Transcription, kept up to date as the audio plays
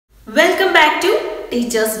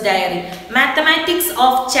Teachers diary. Mathematics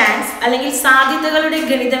of chance അല്ലെങ്കിൽ സാധ്യതകളുടെ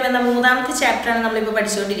ഗണിതം എന്ന മൂന്നാമത്തെ ചാപ്റ്ററാണ് നമ്മളിപ്പോൾ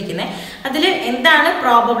പഠിച്ചുകൊണ്ടിരിക്കുന്നത്. അതിൽ എന്താണ്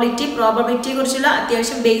പ്രോബബിലിറ്റിയെ കുറിച്ചുള്ള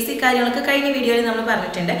അത്യാവശ്യം ബേസിക് കാര്യങ്ങളൊക്കെ കഴിഞ്ഞ വീഡിയോയിൽ നമ്മൾ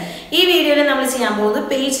പറഞ്ഞിട്ടുണ്ട്. ഈ വീഡിയോയിൽ നമ്മൾ ചെയ്യാൻ പോകുന്നത്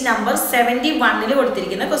പേജ് നമ്പർ 71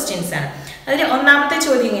 കൊടുത്തിരിക്കുന്ന ക്വസ്റ്റ്യൻസ് ആണ്. അതിൽ ഒന്നാമത്തെ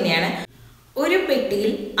ചോദ്യം ഇങ്ങനെയാണ്: ഒരു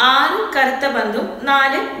പെട്ടിയിൽ 6 കറുത്ത പന്തും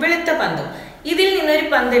 4 വെളുത്ത പന്തും. ഇതിൽ നിന്നൊരു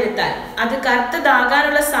പന്തെടുത്താൽ അത്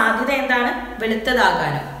കറുത്തതാകാനുള്ള സാധ്യത എന്താണ്?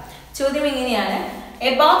 വെളുത്തതാകാനും. ചോദ്യം ഇങ്ങനെയാണ്: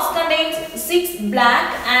 A box contains 6 black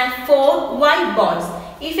and 4 white balls.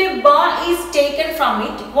 If a ball is taken from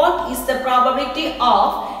it, what is the probability of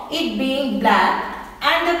it being black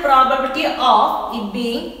and the probability of it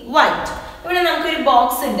being white? ഇവിടെ നമുക്കൊരു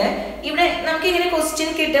ബോക്സ് ഉണ്ട്. ഇവിടെ നമുക്ക് ഇങ്ങനെ ക്വസ്റ്റ്യൻ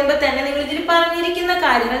കിട്ടുമ്പോൾ തന്നെ നിങ്ങൾ ഇതിൽ പറഞ്ഞിരിക്കുന്ന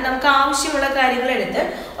കാര്യങ്ങൾ നമുക്ക് ആവശ്യമുള്ള കാര്യങ്ങൾ എടുത്ത്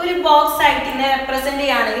ഒരു ബോക്സ് ആയിട്ട് ഇതിനെ റെപ്രസെന്റ്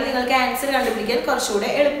ചെയ്യുകയാണെങ്കിൽ നിങ്ങൾക്ക് ആൻസർ കണ്ടുപിടിക്കാൻ കുറച്ചുകൂടെ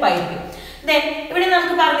എളുപ്പമായിരിക്കും. ദെൻ ഇവിടെ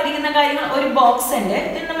നമുക്ക് പറഞ്ഞിരിക്കുന്ന കാര്യങ്ങൾ, ഒരു ബോക്സ് ഉണ്ട്,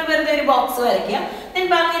 ദെൻ നമ്മൾ വെറുതെ ഒരു ബോക്സ് വരയ്ക്കുക. ദെൻ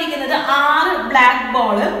പറഞ്ഞിരിക്കുന്നത് 6 black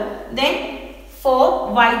ball, then 4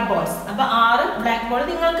 white balls. അപ്പൊ 6 ബ്ലാക്ക് ബോൾ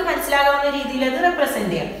നിങ്ങൾക്ക് മനസ്സിലാകാവുന്ന രീതിയിൽ അത്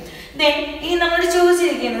റെപ്രസെന്റ് ചെയ്യാം. ദെൻ ഇനി നമ്മൾ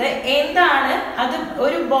ചോദിച്ചിരിക്കുന്നത് എന്താണ് അത്,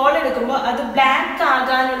 ഒരു ബോൾ എടുക്കുമ്പോൾ അത് ബ്ലാക്ക്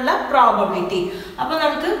ആകാനുള്ള പ്രോബബിലിറ്റി. അപ്പൊ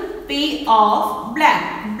നമുക്ക് P ഓഫ്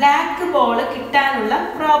ബ്ലാക്ക് ബോൾ കിട്ടാനുള്ള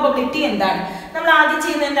പ്രോബബിലിറ്റി എന്താണ്? നമ്മൾ ആദ്യം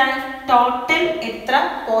ചെയ്യുന്നത് എന്താണ്? ടോട്ടൽ എത്ര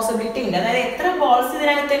പോസിബിലിറ്റി ഉണ്ട്, അതായത് എത്ര ബോൾസ്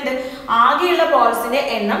ഇതിനകത്തുണ്ട്. ആകെയുള്ള ബോൾസിന്റെ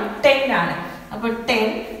എണ്ണം 10 ആണ്. അപ്പൊ 10.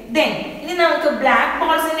 ദെൻ ഇനി നമുക്ക് ബ്ലാക്ക്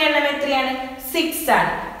ബോൾസിന്റെ എണ്ണം എത്രയാണ്? 6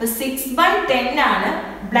 ആണ്. അപ്പൊ 6/10 ആണ്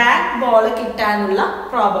ബ്ലാക്ക് ബോൾ കിട്ടാനുള്ള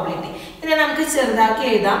പ്രോബബിലിറ്റി. ഇതിനെ നമുക്ക് ചെറുതാക്കി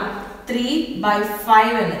എഴുതാം,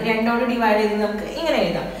 3/5 എന്ന് 2 ഡിവൈഡ് ചെയ്ത് നമുക്ക് ഇങ്ങനെ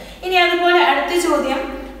എഴുതാം. ഇനി അതുപോലെ അടുത്ത ചോദ്യം,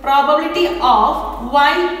 പ്രോബബിലിറ്റി ഓഫ്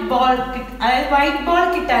വൈറ്റ് ബോൾ, അതായത് വൈറ്റ് ബോൾ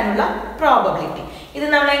കിട്ടാനുള്ള പ്രോബബിലിറ്റി. ഇത്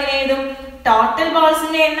നമ്മൾ എങ്ങനെ എഴുതും? ടോട്ടൽ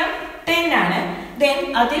ബോൾസിന്റെ എണ്ണം 10 ആണ്. ദെൻ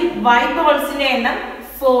അതിൽ വൈറ്റ് ബോൾസിന്റെ എണ്ണം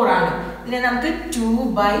 4 ആണ്. ഇതിനെ നമുക്ക്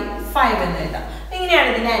 2/5 എന്ന് എഴുതാം. ഇങ്ങനെയാണ്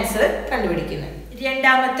ഇതിന്റെ ആൻസർ കണ്ടുപിടിക്കുന്നത്.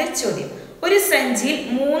 രണ്ടാമത്തെ ചോദ്യം, ഒരു സഞ്ചിയിൽ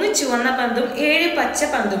 3 ചുവന്ന പന്തും 7 പച്ച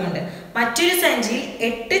പന്തുമുണ്ട്. മറ്റൊരു സഞ്ചിയിൽ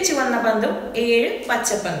 8 ചുവന്ന പന്തും 7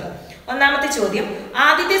 പച്ചപ്പന്തും. ഒന്നാമത്തെ ചോദ്യം,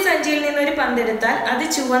 ആദ്യത്തെ സഞ്ചിയിൽ നിന്നൊരു പന്തെടുത്താൽ അത്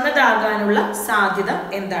ചുവന്നതാകാനുള്ള സാധ്യത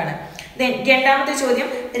എന്താണ്? ദെൻ രണ്ടാമത്തെ ചോദ്യം,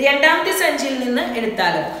 രണ്ടാമത്തെ സഞ്ചിയിൽ നിന്ന്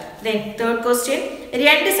എടുത്താലോ? ദെൻ തേർഡ് ക്വസ്റ്റ്യൻ,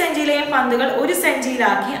 2 സഞ്ചിയിലെയും പന്തുകൾ ഒരു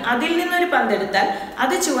സഞ്ചിയിലാക്കി അതിൽ നിന്നൊരു പന്തെടുത്താൽ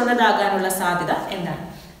അത് ചുവന്നതാകാനുള്ള സാധ്യത എന്താണ്?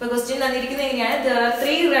 ഇപ്പൊ ക്വസ്റ്റ്യൻ തന്നിരിക്കുന്നത് എങ്ങനെയാണ്? There are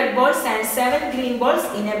 3 red balls and 7 green balls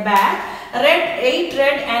in a bag. 8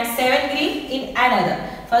 red and 7 green in another.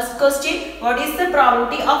 First question, what is the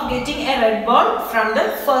probability of getting a red ball from the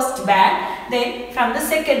first bag, then from the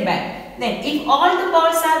second bag? Then if all the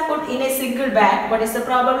balls are put in a single bag, what is the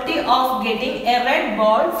probability of getting a red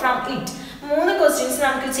ball from it? 3 questions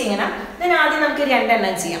നമുക്ക് ചെയ്യണം. Then ആദ്യം നമുക്ക് 2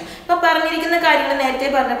 എണ്ണം ചെയ്യാം. ഇപ്പൊ പറഞ്ഞിരിക്കുന്ന കാര്യങ്ങൾ നേരത്തെ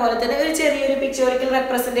പറഞ്ഞ പോലെ തന്നെ ഒരു ചെറിയൊരു പിക്ചോറിക്കൽ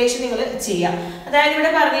റെപ്രസെന്റേഷൻ നിങ്ങൾ ചെയ്യാം. അതായത്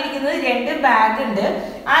ഇവിടെ പറഞ്ഞിരിക്കുന്നത് 2 ബാഗ് ഉണ്ട്,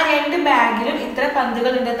 ആ 2 ബാഗിലും ഇത്ര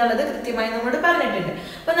പന്തുകൾ ഉണ്ടെന്നുള്ളത് കൃത്യമായി നമ്മളോട് പറഞ്ഞിട്ടുണ്ട്.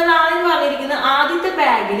 അപ്പൊ നമ്മൾ ആദ്യം പറഞ്ഞിരിക്കുന്നത് ആദ്യത്തെ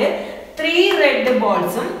ബാഗിൽ 3 റെഡ്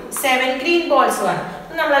ബോൾസും 7 ഗ്രീൻ ബോൾസും ആണ്.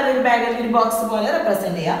 നമ്മൾ അതൊരു ബാഗിൽ ഒരു ബോക്സ് പോലെ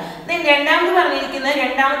റെപ്രസെന്റ് ചെയ്യാം. ദെൻ രണ്ടാമത് പറഞ്ഞിരിക്കുന്നത്,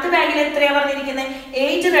 രണ്ടാമത്തെ ബാഗിൽ എത്രയാണ് പറഞ്ഞിരിക്കുന്നത്?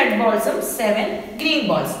 8 red ബോൾസും 7 green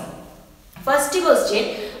ബോൾസും. First question,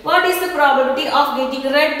 what is the probability of getting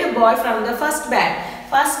red ball from the first bag?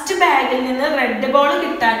 First ബാഗിൽ നിന്ന് റെഡ് ബോൾ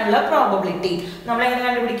കിട്ടാനുള്ള പ്രോബബിലിറ്റി നമ്മൾ എങ്ങനെ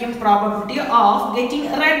കണ്ടുപിടിക്കും? Probability of getting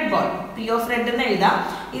red ball, P of red എന്ന് എഴുതാം,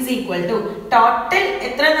 ഈസ് ഈക്വൽ ടു ടോട്ടൽ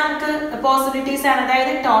എത്ര നമുക്ക് പോസിബിലിറ്റീസ് ആണ്,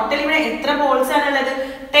 അതായത് ടോട്ടൽ ഇവിടെ എത്ര ബോൾസ് ആണുള്ളത്?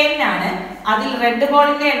 10 ആണ്. അതിൽ റെഡ്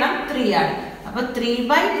ബോളിന്റെ എണ്ണം 3 ആണ്. അപ്പൊ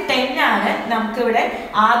 3/10 ആണ് നമുക്ക് ഇവിടെ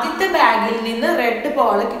ആദ്യത്തെ ബാഗിൽ നിന്ന് റെഡ്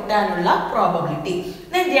ബോൾ കിട്ടാനുള്ള പ്രോബബിലിറ്റി.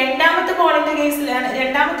 രണ്ടാമത്തെ ബോളിന്റെ കേസിലാണ്,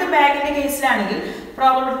 രണ്ടാമത്തെ ബാഗിന്റെ കേസിലാണെങ്കിൽ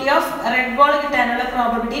പ്രോബബിലിറ്റി ഓഫ് റെഡ് ബോൾ കിട്ടാനുള്ള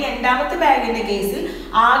പ്രോബബിലിറ്റി രണ്ടാമത്തെ ബാഗിന്റെ കേസിൽ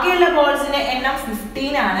ആകെയുള്ള ബോൾസിന്റെ എണ്ണം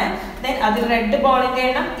 15 ആണ്. ദെൻ അതിൽ റെഡ് ബോളിന്റെ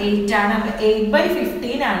എണ്ണം 8 ആണ്. അപ്പൊ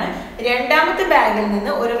 8/15 ആണ് രണ്ടാമത്തെ ബാഗിൽ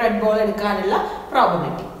നിന്ന് ഒരു റെഡ് ബോൾ എടുക്കാനുള്ള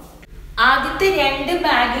പ്രോബബിലിറ്റി. ആദ്യത്തെ 2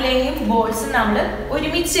 ബാഗിലെയും ബോൾസ് നമ്മൾ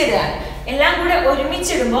ഒരുമിച്ചിടുകയാണ്. എല്ലാം കൂടെ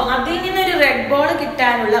ഒരുമിച്ചിടുമ്പോൾ അതിൽ നിന്നൊരു റെഡ് ബോൾ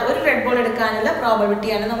കിട്ടാനുള്ള, ഒരു റെഡ് ബോൾ എടുക്കാനുള്ള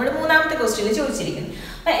പ്രോബബിലിറ്റിയാണ് നമ്മൾ മൂന്നാമത്തെ ക്വസ്റ്റ്യനിൽ ചോദിച്ചിരിക്കുന്നത്.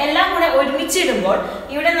 അപ്പൊ എല്ലാം കൂടെ ഒരുമിച്ചിടുമ്പോൾ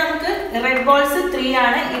ഇവിടെ നമുക്ക് റെഡ് ബോൾസ് 3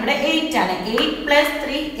 ആണ്, ഇവിടെ 8 ആണ്. 8 +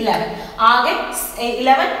 3 11. ആകെ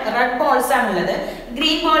 11 റെഡ് ബോൾസ് ആണുള്ളത്.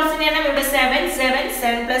 ഗ്രീൻ ബോൾസിന്റെ എണ്ണം ഇവിടെ 7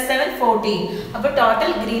 + 7 14. അപ്പൊ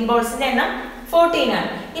ടോട്ടൽ ഗ്രീൻ ബോൾസിന്റെ എണ്ണം 14 ആണ്.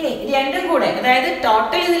 ഇനി രണ്ടും കൂടെ, അതായത്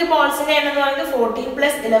ടോട്ടൽ ഇതിൽ ബോൾസിന്റെ എണ്ണം എന്ന് പറയുന്നത് 14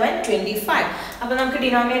 + 11 25. അപ്പൊ നമുക്ക്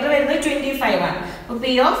ഡിനോമിനേറ്റർ വരുന്നത് 25 ആണ്. അപ്പൊ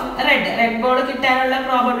P ഓഫ് റെഡ് ബോൾ കിട്ടാനുള്ള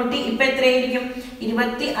പ്രോബബിലിറ്റി ഇപ്പൊ എത്രയായിരിക്കും?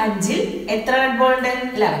 25ൽ എത്ര റെഡ് ബോൾ ഉണ്ട്?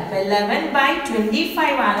 11.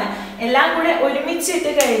 11/25 ആണ്. എല്ലാം കൂടെ ഒരുമിച്ചിട്ട്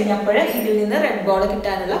കഴിഞ്ഞപ്പോൾ ഇതിൽ നിന്ന് റെഡ് ബോൾ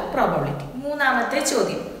കിട്ടാനുള്ള പ്രോബബിലിറ്റി. മൂന്നാമത്തെ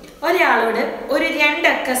ചോദ്യം, ഒരാളോട് ഒരു 2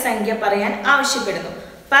 അക്ക സംഖ്യ പറയാൻ ആവശ്യപ്പെടുന്നു.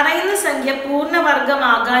 പറയുന്ന സംഖ്യ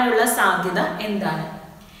പൂർണ്ണവർഗമാകാനുള്ള സാധ്യത എന്താണ്?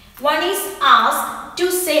 One is asked to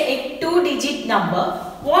say a 2-digit number.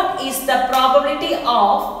 What is the probability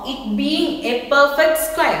of it being a perfect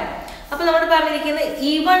square? അപ്പോൾ നമ്മൾ പറഞ്ഞിരിക്കുന്നത്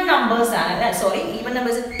ഈവൻ നമ്പേഴ്സ് ആണ്. Even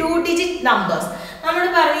numbers 2-digit numbers. നമ്മൾ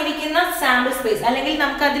പറഞ്ഞിരിക്കുന്ന സാമ്പിൾ സ്പേസ് അല്ലെങ്കിൽ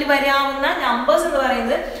നമുക്ക് അതിൽ വരാവുന്ന നമ്പേഴ്സ് എന്ന്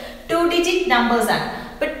പറയുന്നത് 2-digit നമ്പേഴ്സ് ആണ്.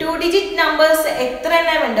 അപ്പോൾ 2-digit നമ്പേഴ്സ് എത്ര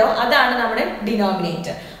എണ്ണം ഉണ്ടോ അതാണ് നമ്മുടെ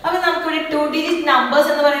ഡിനോമിനേറ്റർ. അപ്പോൾ നമുക്കിവിടെ 2-digit നമ്പേഴ്സ്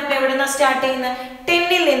എന്ന് പറയുമ്പോൾ എവിടെ നിന്നാണ് സ്റ്റാർട്ട് ചെയ്യുന്നത്?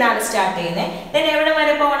 10ൽ നിന്നാണ് സ്റ്റാർട്ട് ചെയ്യുന്നത്. ദെൻ എവിടെ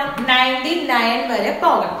വരെ പോകണം? 99 വരെ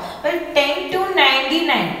പോകണം. അപ്പോൾ 10 to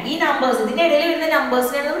 99 ഈ നമ്പേഴ്സ്, ഇതിൻ്റെ ഇടയിൽ വരുന്ന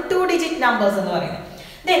നമ്പേഴ്സിനാണ് നമ്മൾ 2-digit നമ്പേഴ്സ് എന്ന് പറയുന്നത്.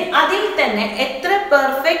 ദെൻ അതിൽ തന്നെ എത്ര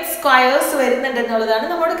പെർഫെക്റ്റ് സ്ക്വയേഴ്സ് വരുന്നുണ്ടെന്നുള്ളതാണ്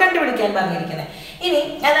നമ്മോട് കണ്ടുപിടിക്കാൻ പറഞ്ഞിരിക്കുന്നത്. ഇനി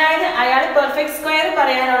അതായത് അയാൾ പെർഫെക്റ്റ് സ്ക്വയർ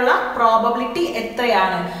പറയാനുള്ള പ്രോബബിലിറ്റി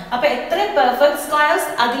എത്രയാണ്, അപ്പൊ എത്ര പെർഫെക്റ്റ് സ്ക്വയേഴ്സ്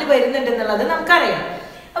അതിൽ വരുന്നുണ്ടെന്നുള്ളത് നമുക്കറിയാം.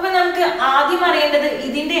 അപ്പൊ നമുക്ക് ആദ്യം അറിയേണ്ടത്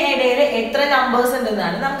ഇതിന്റെ ഇടയിൽ എത്ര നമ്പേഴ്സ്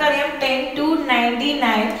ഉണ്ടെന്നാണ്. നമുക്കറിയാം 10 to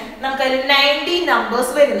 99 നമുക്കതിൽ 90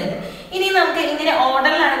 നമ്പേഴ്സ് വരുന്നുണ്ട്. ഇനി നമുക്ക് ഇങ്ങനെ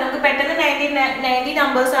ഓർഡറിലാണ്, നമുക്ക് പെട്ടെന്ന് 90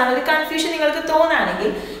 നമ്പേഴ്സ് ആണ് ഒരു കൺഫ്യൂഷൻ നിങ്ങൾക്ക് തോന്നുകയാണെങ്കിൽ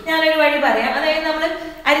ഞാനൊരു വഴി പറയാം. അതായത് നമ്മൾ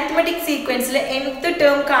അരിത്മെറ്റിക് സീക്വൻസിൽ nth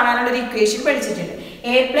ടേം കാണാനുള്ള ഒരു ഇക്വേഷൻ പഠിച്ചിട്ടുണ്ട്.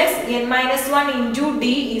 a plus n minus 1 into d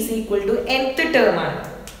is equal to nth term ആണ്.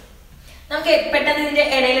 നമുക്ക് പെട്ടെന്ന് ഇതിന്റെ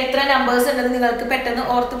ഇടയിൽ എത്ര നമ്പേഴ്സ് ഉണ്ടെന്ന് നിങ്ങൾക്ക് പെട്ടെന്ന്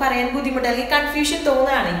ഓർത്ത് പറയാൻ ബുദ്ധിമുട്ട് അല്ലെങ്കിൽ കൺഫ്യൂഷൻ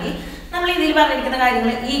തോന്നുകയാണെങ്കിൽ നമ്മൾ ഇതിൽ പറഞ്ഞിരിക്കുന്ന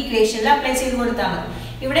കാര്യങ്ങൾ ഈ ഇക്വേഷനിൽ അപ്ലൈ ചെയ്ത് കൊടുത്താൽ മതി.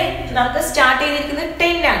 ഇവിടെ നമുക്ക് സ്റ്റാർട്ട് ചെയ്തിരിക്കുന്നത്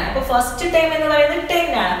 10 ആണ്. അപ്പോൾ ഫസ്റ്റ് ടൈം എന്ന് പറയുന്നത് 10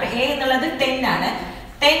 ആണ്. അപ്പോൾ a എന്നുള്ളത് 10 ആണ്.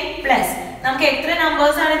 10 പ്ലസ് നമുക്ക് എത്ര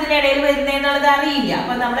നമ്പേഴ്സ് ആണ് ഇതിന്റെ ഇടയിൽ വരുന്നത് എന്നുള്ളത് അറിയില്ല.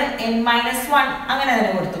 അപ്പോൾ നമ്മൾ n-1 അങ്ങനെ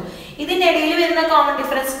തന്നെ കൊടുത്തു. ഇതിന്റെ ഇടയിൽ വരുന്ന കോമൺ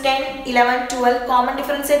ഡിഫറൻസ് 10, 11, 12 കോമൺ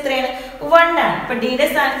ഡിഫറൻസ് എത്രയാണ്? 1 ആണ്. അപ്പോൾ ഡിയുടെ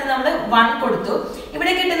സ്ഥാനത്ത് നമ്മൾ 1 കൊടുത്തു.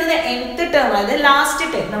 ഇവിടെ കിട്ടുന്നത് nth ടേം, അതായത് ലാസ്റ്റ്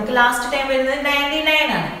ടൈം. നമുക്ക് ലാസ്റ്റ് ടൈം വരുന്നത് 99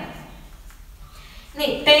 ആണ്. ഇനി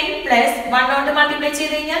 10 പ്ലസ് 1 കൊണ്ട് മൾട്ടിപ്ലൈ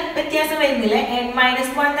ചെയ്ത് കഴിഞ്ഞാൽ വ്യത്യാസം വരുന്നില്ല,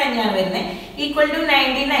 n-1 തന്നെയാണ് വരുന്നത്, equal to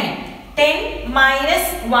 99. 10 minus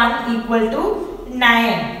 1 equal to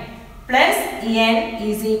 9 plus n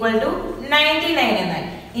is equal to 99 എന്നായി.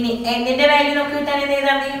 ഇനി എന്നിന്റെ വാല്യൂ നമുക്ക് കിട്ടാൻ എന്ത്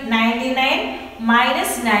ചെയ്താൽ മതി? 99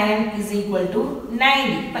 മൈനസ് 9 ഈസ് ഈക്വൽ ടു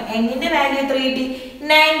 90. അപ്പൊ എന്നിന്റെ വാല്യൂ എത്ര കിട്ടി?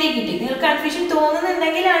 90 കിട്ടി. നിങ്ങൾക്ക് കൺഫ്യൂഷൻ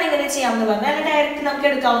തോന്നുന്നുണ്ടെങ്കിലാണ് ഇങ്ങനെ ചെയ്യാമെന്ന് പറഞ്ഞാൽ അത് ഡയറക്റ്റ് നമുക്ക്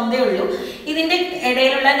എടുക്കാവുന്നതേ ഉള്ളൂ. ഇതിന്റെ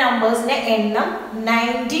ഇടയിലുള്ള നമ്പേഴ്സിന്റെ എണ്ണം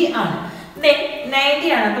 90 ആണ്. ദെൻ 90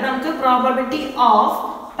 ആണ്. അപ്പൊ നമുക്ക് പ്രോബബിലിറ്റി ഓഫ്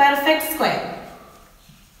പെർഫെക്റ്റ്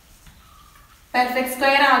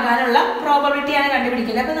സ്ക്വയർ ആകാനുള്ള പ്രോബബിലിറ്റി ആണ്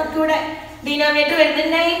കണ്ടുപിടിക്കുന്നത്. അപ്പൊ നമുക്ക് ഇവിടെ ഡിനോമിനേറ്റർ വരുന്നത്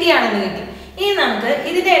 90 ആണെന്ന് കിട്ടി. ഇനി നമുക്ക്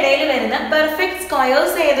ഇതിന്റെ ഇടയിൽ വരുന്ന പെർഫെക്റ്റ്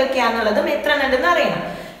സ്ക്വയേഴ്സ് ഏതൊക്കെയാണെന്നുള്ളതും എത്ര ഉണ്ടെന്ന് അറിയണം.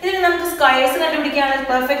 ഇതിന് നമുക്ക് സ്ക്വയേഴ്സ് കണ്ടുപിടിക്കാനുള്ള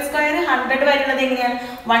പെർഫെക്റ്റ് സ്ക്വയർ 100 വരുന്നത് എങ്ങനെയാണ്?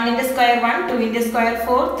 1ന്റെ സ്ക്വയർ 1, 2ന്റെ സ്ക്വയർ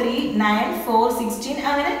 4, 3, 9, 4, 16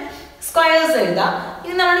 അങ്ങനെ സ്ക്വയേഴ്സ് എഴുതാം.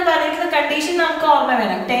 ഇത് നമ്മൾ പറഞ്ഞിരിക്കുന്ന കണ്ടീഷൻ നമുക്ക് ഓർമ്മ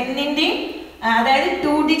വേണം. 10ന്റെയും അതായത്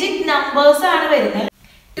 2-digit നമ്പേഴ്സ് ആണ് വരുന്നത്.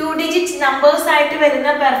 2-digit നമ്പേഴ്സ് ആയിട്ട് വരുന്ന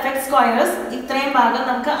പെർഫെക്റ്റ് സ്ക്വയേഴ്സ് ഇത്രയും ഭാഗം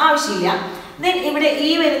നമുക്ക് ആവശ്യമില്ല. ദെൻ ഇവിടെ ഈ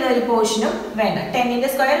വരുന്ന ഒരു പോർഷനും വേണ്ട. 10ന്റെ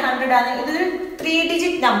സ്ക്വയർ 100 ആണ്. ഇതൊരു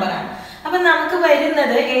 3-digit നമ്പർ ആണ്. അപ്പൊ നമുക്ക്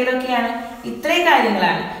വരുന്നത് ഏതൊക്കെയാണ്? ഇത്രയും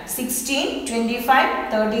കാര്യങ്ങളാണ്. 16, 25,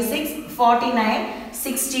 36, 49,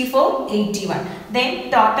 64, 81. ദെൻ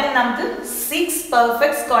ടോട്ടൽ നമുക്ക് 6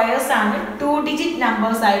 പെർഫെക്റ്റ് സ്ക്വയേഴ്സ് ആണ് 2-digit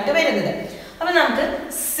നമ്പേഴ്സ് ആയിട്ട് വരുന്നത്. അപ്പൊ നമുക്ക്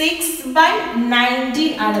 6/90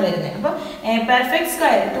 ആണ് വരുന്നത്. അപ്പൊ പെർഫെക്റ്റ്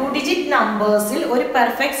സ്ക്വയർ 2-digit നമ്പേഴ്സിൽ ഒരു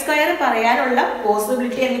പെർഫെക്റ്റ് സ്ക്വയർ പറയാനുള്ള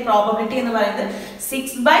പോസിബിലിറ്റി അല്ലെങ്കിൽ പ്രോബബിലിറ്റി എന്ന് പറയുന്നത്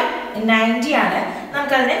 6/90 ആണ്.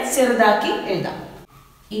 നമുക്കതിനെ ചെറുതാക്കി എഴുതാം.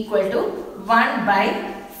 Equal to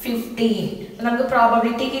 1/15. നമുക്ക്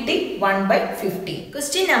പ്രോബബിലിറ്റി കിട്ടി 1/15.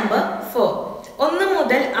 Question number 4. 1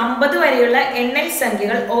 മുതൽ 50 വരെയുള്ള എണ്ണൽ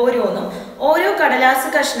സംഖ്യകൾ ഓരോന്നും ഓരോ കടലാസ്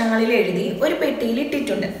കഷ്ണങ്ങളിൽ എഴുതി ഒരു പെട്ടിയിൽ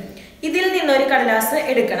ഇട്ടിട്ടുണ്ട്. ഇതിൽ നിന്നൊരു കടലാസ്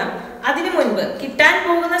എടുക്കണം. അതിനു മുൻപ് കിട്ടാൻ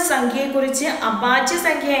പോകുന്ന സംഖ്യയെക്കുറിച്ച് അഭാജ്യ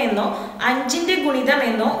സംഖ്യ എന്നോ 5ന്റെ ഗുണിതം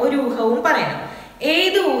എന്നോ ഒരു ഊഹവും പറയണം.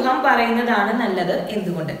 ഏത് ഊഹം പറയുന്നതാണ് നല്ലത്?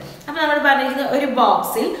 എന്തുകൊണ്ട്? അപ്പൊ നമ്മൾ പറഞ്ഞിരിക്കുന്നത് ഒരു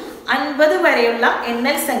ബോക്സിൽ 50 വരെയുള്ള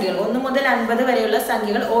എണ്ണൽ സംഖ്യകൾ, 1 മുതൽ 50 വരെയുള്ള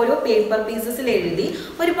സംഖ്യകൾ ഓരോ പേപ്പർ പീസസിൽ എഴുതി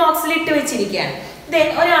ഒരു ബോക്സിൽ ഇട്ട് വെച്ചിരിക്കുകയാണ്. ദെൻ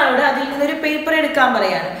ഒരാളോട് അതിൽ നിന്നൊരു പേപ്പർ എടുക്കാൻ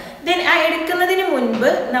പറയാണ്. ദെൻ ആ എടുക്കുന്നതിന് മുൻപ്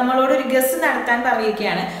നമ്മളോട് ഒരു ഗസ് നടത്താൻ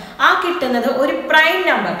പറയുകയാണ്. ആ കിട്ടുന്നത് ഒരു പ്രൈം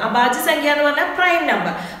നമ്പർ, അഭാജ്യ സംഖ്യ എന്ന് പറഞ്ഞാൽ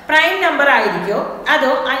പ്രൈം നമ്പർ ആയിരിക്കോ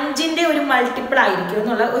അതോ 5ന്റെ ഒരു മൾട്ടിപ്പിൾ ആയിരിക്കോ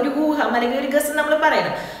എന്നുള്ള ഒരു ഊഹം അല്ലെങ്കിൽ ഒരു ഗസ് നമ്മൾ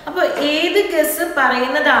പറയണം. അപ്പോൾ ഏത് ഗസ്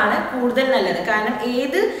പറയുന്നതാണ് കൂടുതൽ നല്ലത്? കാരണം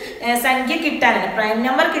ഏത് സംഖ്യ കിട്ടാനാണ്, പ്രൈം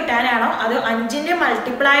നമ്പർ കിട്ടാനാണോ അതോ 5ന്റെ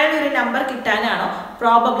മൾട്ടിപ്പിൾ ആയ ഒരു നമ്പർ കിട്ടാനാണോ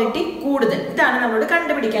പ്രോബബിലിറ്റി കൂടുതൽ? ഇതാണ് നമ്മളോട്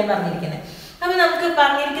കണ്ടുപിടിക്കാൻ പറഞ്ഞിരിക്കുന്നത്. അപ്പൊ നമുക്ക്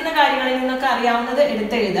പറഞ്ഞിരിക്കുന്ന കാര്യങ്ങളിൽ നിന്നൊക്കെ അറിയാവുന്നത്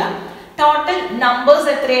എടുത്തെഴുതാം. ടോട്ടൽ നമ്പേഴ്സ്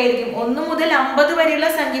എത്രയായിരിക്കും? 1 മുതൽ 50 വരെയുള്ള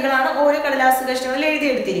സംഖ്യകളാണ് ഓരോ കടലാസ് കഷ്ണങ്ങളിൽ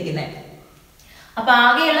എഴുതിയെടുത്തിരിക്കുന്നത്. അപ്പൊ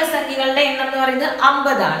ആകെയുള്ള സംഖ്യകളുടെ എണ്ണം എന്ന് പറയുന്നത്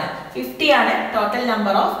 50 ആണ്. 50 ആണ് total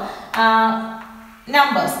number of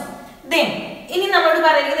numbers. Then ഇനി നമ്മളോട്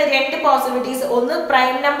പറയുന്നത് രണ്ട് പോസിബിലിറ്റീസ്, ഒന്ന്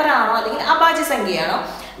പ്രൈം നമ്പർ ആണോ അല്ലെങ്കിൽ അഭാജ്യ സംഖ്യയാണോ.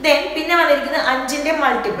 ദെൻ പിന്നെ വന്നിരിക്കുന്നത് 5ന്റെ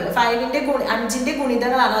മൾട്ടിപ്പിൾ, 5ന്റെ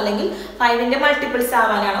ഗുണിതങ്ങളാണോ അല്ലെങ്കിൽ 5ന്റെ മൾട്ടിപ്പിൾസ്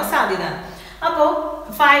ആവാനാണോ സാധ്യത. അപ്പോൾ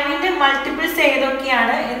 5ന്റെ മൾട്ടിപ്പിൾസ്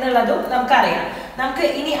ഏതൊക്കെയാണ് എന്നുള്ളതും നമുക്കറിയാം. നമുക്ക്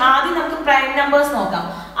ഇനി ആദ്യം നമുക്ക് പ്രൈം നമ്പേഴ്സ് നോക്കാം.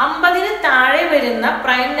 50ന് താഴെ വരുന്ന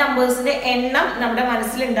പ്രൈം നമ്പേഴ്സിന്റെ എണ്ണം നമ്മുടെ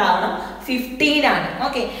മനസ്സിലുണ്ടാവണം 15 ആണ്.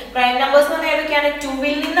 ഓക്കെ, പ്രൈം നമ്പേഴ്സ് എന്ന് പറഞ്ഞാൽ ഏതൊക്കെയാണ്?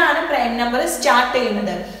 2ൽ നിന്നാണ് പ്രൈം നമ്പർ സ്റ്റാർട്ട്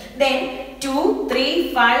ചെയ്യുന്നത്. Then 2, 3,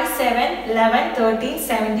 5, 7, 11, 13,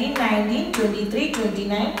 17, 19, 23,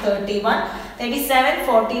 29, 31, 37,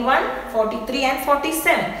 41, 43 and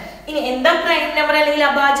 47. ഇനി എന്താ പ്രൈം നമ്പർ അല്ലെങ്കിൽ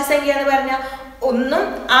അഭാജ്യ സംഖ്യ എന്ന് പറഞ്ഞാൽ ഒന്നും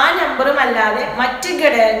ആ നമ്പറും അല്ലാതെ മറ്റ്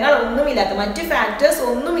ഘടകങ്ങൾ ഒന്നുമില്ലാത്ത, മറ്റ് ഫാക്ടേഴ്സ്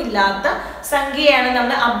ഒന്നുമില്ലാത്ത സംഖ്യയാണ്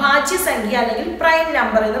നമ്മൾ അഭാജ്യ സംഖ്യ അല്ലെങ്കിൽ പ്രൈം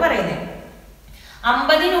നമ്പർ എന്ന് പറയുന്നത്.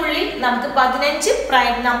 50നുള്ളിൽ നമുക്ക് 15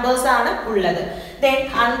 പ്രൈം നമ്പേഴ്സ് ആണ് ഉള്ളത്. ദെൻ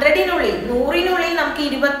 100നുള്ളിൽ 100നുള്ളിൽ നമുക്ക്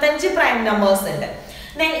 25 പ്രൈം നമ്പേഴ്സ് ഉണ്ട്.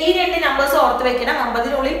 ദെൻ ഈ രണ്ട് നമ്പേഴ്സ് ഓർത്ത് വെക്കണം.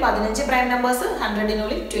 50നുള്ളിൽ 15 പ്രൈം നമ്പേഴ്സ്,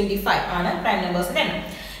 100നുള്ളിൽ 25 ആണ് പ്രൈം നമ്പേഴ്സിന്റെ എണ്ണം.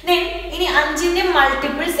 ദെൻ ഇനി 5ന്റെ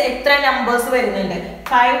മൾട്ടിപ്പിൾസ് എത്ര നമ്പേഴ്സ് വരുന്നുണ്ട്?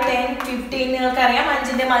 5, 10, 15 നിങ്ങൾക്കറിയാം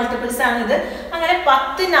 5ന്റെ മൾട്ടിപ്പിൾസ് ആണ് ഇത്. അങ്ങനെ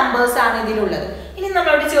 10 നമ്പേഴ്സ് ആണ് ഇതിലുള്ളത്. ഇനി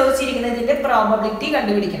നമ്മളോട് ചോദിച്ചിരിക്കുന്നത് ഇതിന്റെ പ്രോബബിലിറ്റി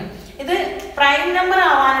കണ്ടുപിടിക്കണം. ഇത് പ്രൈം നമ്പർ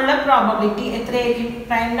ആവാനുള്ള പ്രോബബിലിറ്റി എത്രയായിരിക്കും?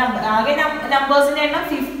 പ്രൈം നമ്പർ ആകെ നമ്പേഴ്സിന്റെ എണ്ണം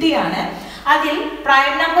 50 ആണ്. അതിൽ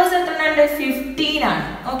പ്രൈം നമ്പേഴ്സ് എത്ര ഉണ്ട്? 15 ആണ്.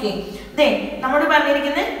 ഓക്കെ, ദെൻ നമ്മോട്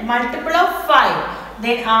പറഞ്ഞിരിക്കുന്നത് മൾട്ടിപ്പിൾ ഓഫ് 5.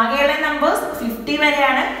 ദെൻ ആകെയുള്ള നമ്പേഴ്സ് 50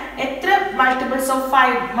 വരെയാണ്. എത്ര മൾട്ടിപ്പിൾസ് ഓഫ്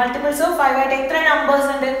 5? മൾട്ടിപ്പിൾസ് ഓഫ് 5 ആയിട്ട് എത്ര നമ്പേഴ്സ്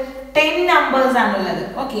ഉണ്ട്? 10 നമ്പേഴ്സ് ആണുള്ളത്.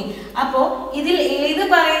 ഓക്കെ, അപ്പോ ഇതിൽ ഏത്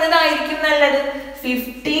പറയുന്നതായിരിക്കും നല്ലത്?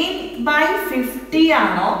 15/50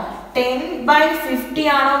 ആണോ 10/50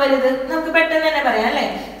 ആണോ വലുത്? നമുക്ക് പെട്ടെന്ന് തന്നെ പറയാം അല്ലെ.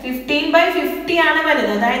 15/50 ആണ്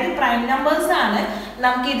വലുത്. അതായത് പ്രൈം നമ്പേഴ്സ് ആണ്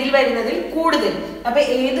നമുക്ക് ഇതിൽ വരുന്നതിൽ കൂടുതൽ. അപ്പൊ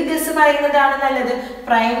ഏത് ഗസ് പറയുന്നതാണ് നല്ലത്?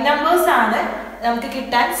 പ്രൈം നമ്പേഴ്സ് ആണ് നമുക്ക്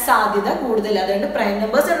കിട്ടാൻ സാധ്യത കൂടുതൽ. അതുകൊണ്ട് പ്രൈം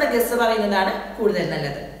നമ്പേഴ്സ് എന്ന ഗസ് പറയുന്നതാണ് കൂടുതൽ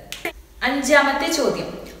നല്ലത്. അഞ്ചാമത്തെ ചോദ്യം,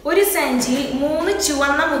 ഒരു സഞ്ചിയിൽ 3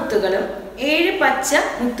 ചുവന്ന മുത്തുകളും 7 പച്ച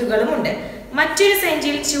മുത്തുകളും ഉണ്ട്. മറ്റൊരു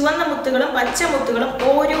സഞ്ചിയിൽ ചുവന്ന മുത്തുകളും പച്ച മുത്തുകളും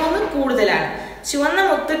ഓരോന്നും കൂടുതലാണ്. ചുവന്ന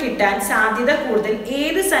മുത്ത് കിട്ടാൻ സാധ്യത കൂടുതൽ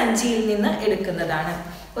ഏത് സഞ്ചിയിൽ നിന്ന് എടുക്കുന്നതാണ്?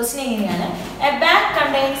 ക്വസ്റ്റ്യൻ എങ്ങനെയാണ്? A bag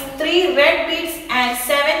contains 3 red beads and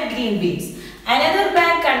 7 green beads. Another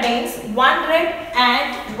bag contains 1 red and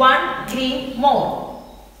 1 green more.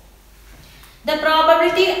 The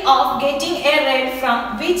probability of getting a red from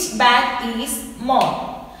which bag is more?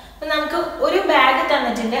 നമുക്ക് ഒരു ബാഗ്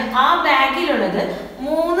തന്നിട്ടുണ്ട്. ആ ബാഗിലുള്ളത്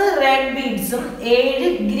 3 റെഡ് ബീഡ്സും 7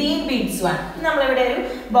 ഗ്രീൻ ബീഡ്സും ആണ്. നമ്മളിവിടെ ഒരു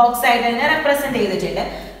ബോക്സ് ആയിട്ട് തന്നെ റെപ്രസെന്റ് ചെയ്തിട്ടുണ്ട്.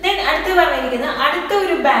 ദെൻ അടുത്ത് പറഞ്ഞിരിക്കുന്നത് അടുത്ത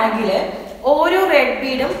ഒരു ബാഗില് ഓരോ റെഡ്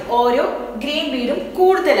ബീഡും ഓരോ ഗ്രീൻ ബീഡും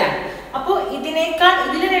കൂടുതലാണ്. അപ്പോൾ ഇതിനേക്കാൾ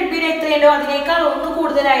ഇതിൽ റെഡ് ബീഡ് എത്രയുണ്ടോ അതിനേക്കാൾ 1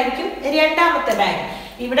 കൂടുതലായിരിക്കും രണ്ടാമത്തെ ബാഗ്.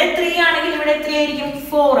 ഇവിടെ 3 ആണെങ്കിൽ ഇവിടെ എത്രയായിരിക്കും?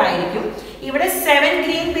 4 ആയിരിക്കും. ഇവിടെ 7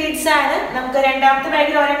 ഗ്രീൻ ബീഡ്സ് ആണ്. നമുക്ക് രണ്ടാമത്തെ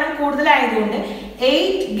ബാഗിൽ ഒരെണ്ണം കൂടുതലായതുകൊണ്ട്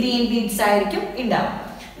 8 ഗ്രീൻ ബീഡ്സ് ആയിരിക്കും ഉണ്ടാവും.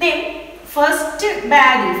 ദെൻ ഫസ്റ്റ്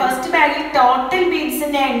ബാഗിൽ ടോട്ടൽ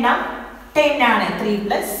ബീഡ്സിന്റെ എണ്ണം 10 ആണ്. 3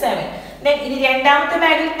 + 7. ദെൻ ഇനി രണ്ടാമത്തെ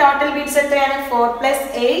ബാഗിൽ ടോട്ടൽ ബീഡ്സ് എത്രയാണ്? 4 +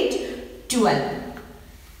 8 12.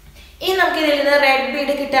 ഇനി നമുക്ക് ഇതിൽ നിന്ന് റെഡ്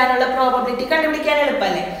ബീഡ് കിട്ടാനുള്ള പ്രോബബിലിറ്റി കണ്ടുപിടിക്കാൻ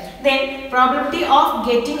എളുപ്പമല്ലേ? Then probability of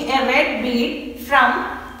getting A red Bede from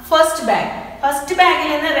first ബാഗിൽ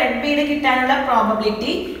നിന്ന് റെഡ് ബീഡ് കിട്ടാനുള്ള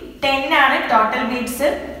പ്രോബബിലിറ്റി 10 ആണ്. ടോട്ടൽ ബീഡ്സ്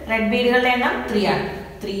റെഡ് ബീഡുകളുടെ എണ്ണം 3 ആണ്.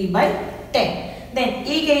 3/10. ദെൻ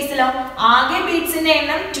ഈ കേസിലോ ആകെ ബീഡ്സിന്റെ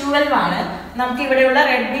എണ്ണം 12 ആണ്. നമുക്ക് ഇവിടെയുള്ള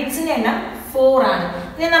റെഡ് ബീഡ്സിന്റെ എണ്ണം 4 ആണ്.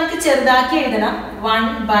 ഇനി നമുക്ക് ചെറുതാക്കി എഴുതണം.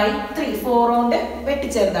 1/3. 4 കൊണ്ട് വെട്ടി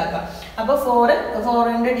ചെറുതാക്കാം. അപ്പോൾ 4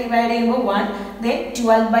 കൊണ്ട് ഡിവൈഡ് ചെയ്യുമ്പോൾ 1. ദെൻ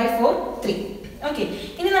 12/4 3. ഓക്കെ,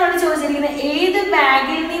 ഇനി നമ്മൾ ചോദിച്ചിരിക്കുന്നത് ഏത്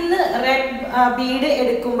ബാഗിൽ നിന്ന് റെഡ് ബീഡ്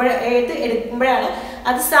എടുക്കുമ്പോഴാണ്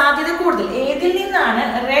അത് സാധ്യത കൂടുതൽ? ഏതിൽ നിന്നാണ്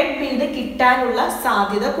റെഡ് ബീഡ് കിട്ടാനുള്ള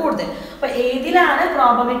സാധ്യത കൂടുതൽ? അപ്പൊ ഏതിലാണ്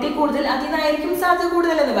പ്രോബബിലിറ്റി കൂടുതൽ അതിനായിരിക്കും സാധ്യത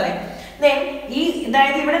കൂടുതൽ എന്ന് പറയും. ദെൻ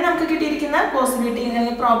അതായത് ഇവിടെ നമുക്ക് കിട്ടിയിരിക്കുന്ന പോസിബിലിറ്റി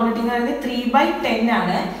പ്രോബബിലിറ്റി എന്ന് പറയുന്നത് 3/10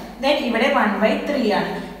 ആണ്. ദെൻ ഇവിടെ 1/3 ആണ്.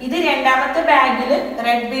 ഇത് രണ്ടാമത്തെ ബാഗിൽ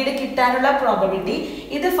റെഡ് ബീഡ് കിട്ടാനുള്ള പ്രോബബിലിറ്റി.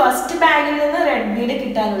 ഇത് ഫസ്റ്റ് ബാഗിൽ നിന്ന് റെഡ് ബീഡ്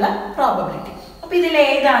കിട്ടാനുള്ള പ്രോബബിലിറ്റി. അപ്പൊ ഇതിൽ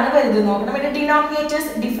ഏതാണ് വലുത് നോക്കണം. ഇവിടെ ഡിനോമിനേറ്റേഴ്സ്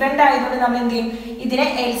ഡിഫറെന്റ് ആയതുകൊണ്ട് നമ്മൾ എന്ത് ചെയ്യും? ഇതിനെ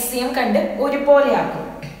LCM കണ്ട് ഒരുപോലെ ആക്കും.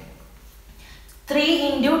 3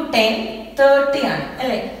 × 10 30 ആണ്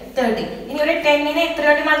അല്ലെ? 30. ഇനി ഇവിടെ 10നെ എത്ര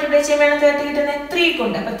കൊണ്ട് മൾട്ടിപ്ലൈ ചെയ്യുമ്പോഴാണ് 30 കിട്ടുന്നത്? 3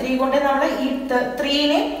 കൊണ്ട്. അപ്പൊ 3 കൊണ്ട് നമ്മൾ ഈ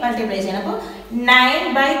 3നെ മൾട്ടിപ്ലൈ ചെയ്യണം. അപ്പൊ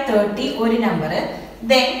 9/30 ഒരു നമ്പർ.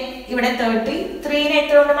 ദെൻ ഇവിടെ 30 3നെ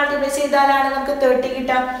എത്ര കൊണ്ട് മൾട്ടിപ്ലൈ ചെയ്താലാണ് നമുക്ക് 30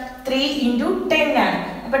 കിട്ടാം? 3 × 10 ആണ്.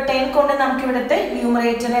 അപ്പോൾ 10 കൊണ്ട് നമുക്ക് ഇവിടുത്തെ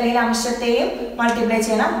ന്യൂമറേറ്റർ അല്ലെങ്കിൽ അംശത്തെയും മൾട്ടിപ്ലൈ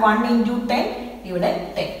ചെയ്യണം. 1 × 10 ഇവിടെ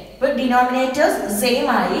 10. ഇപ്പോൾ ഡിനോമിനേറ്റേഴ്സ് സെയിം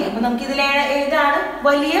ആയി. അപ്പോൾ നമുക്ക് ഇതിൽ ഏതാണ്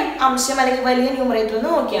വലിയ അംശം അല്ലെങ്കിൽ വലിയ ന്യൂമറേറ്റർ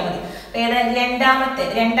എന്ന് നോക്കിയാൽ മതി.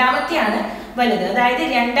 രണ്ടാമത്തെയാണ് വലുത്. അതായത്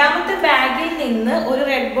രണ്ടാമത്തെ ബാഗിൽ നിന്ന് ഒരു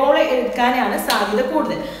റെഡ് ബോൾ എടുക്കാനാണ് സാധ്യത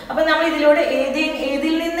കൂടുതൽ. അപ്പോൾ നമ്മൾ ഇതിലൂടെ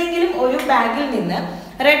ഏതിൽ നിന്നെങ്കിലും ഒരു ബാഗിൽ നിന്ന്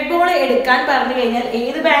റെഡ് ബോൾ എടുക്കാൻ പറഞ്ഞു കഴിഞ്ഞാൽ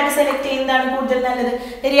ഏത് ബാഗ് സെലക്ട് ചെയ്യുന്നതാണ് കൂടുതൽ നല്ലത്?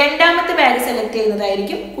 രണ്ടാമത്തെ ബാഗ് സെലക്ട്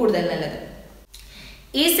ചെയ്യുന്നതായിരിക്കും കൂടുതൽ നല്ലത്.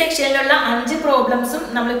 ഈ സെക്ഷനിലുള്ള 5 പ്രോബ്ലംസും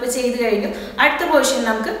നമ്മളിപ്പോൾ ചെയ്തു കഴിഞ്ഞു. അടുത്ത പോർഷൻ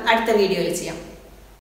നമുക്ക് അടുത്ത വീഡിയോയിൽ ചെയ്യാം.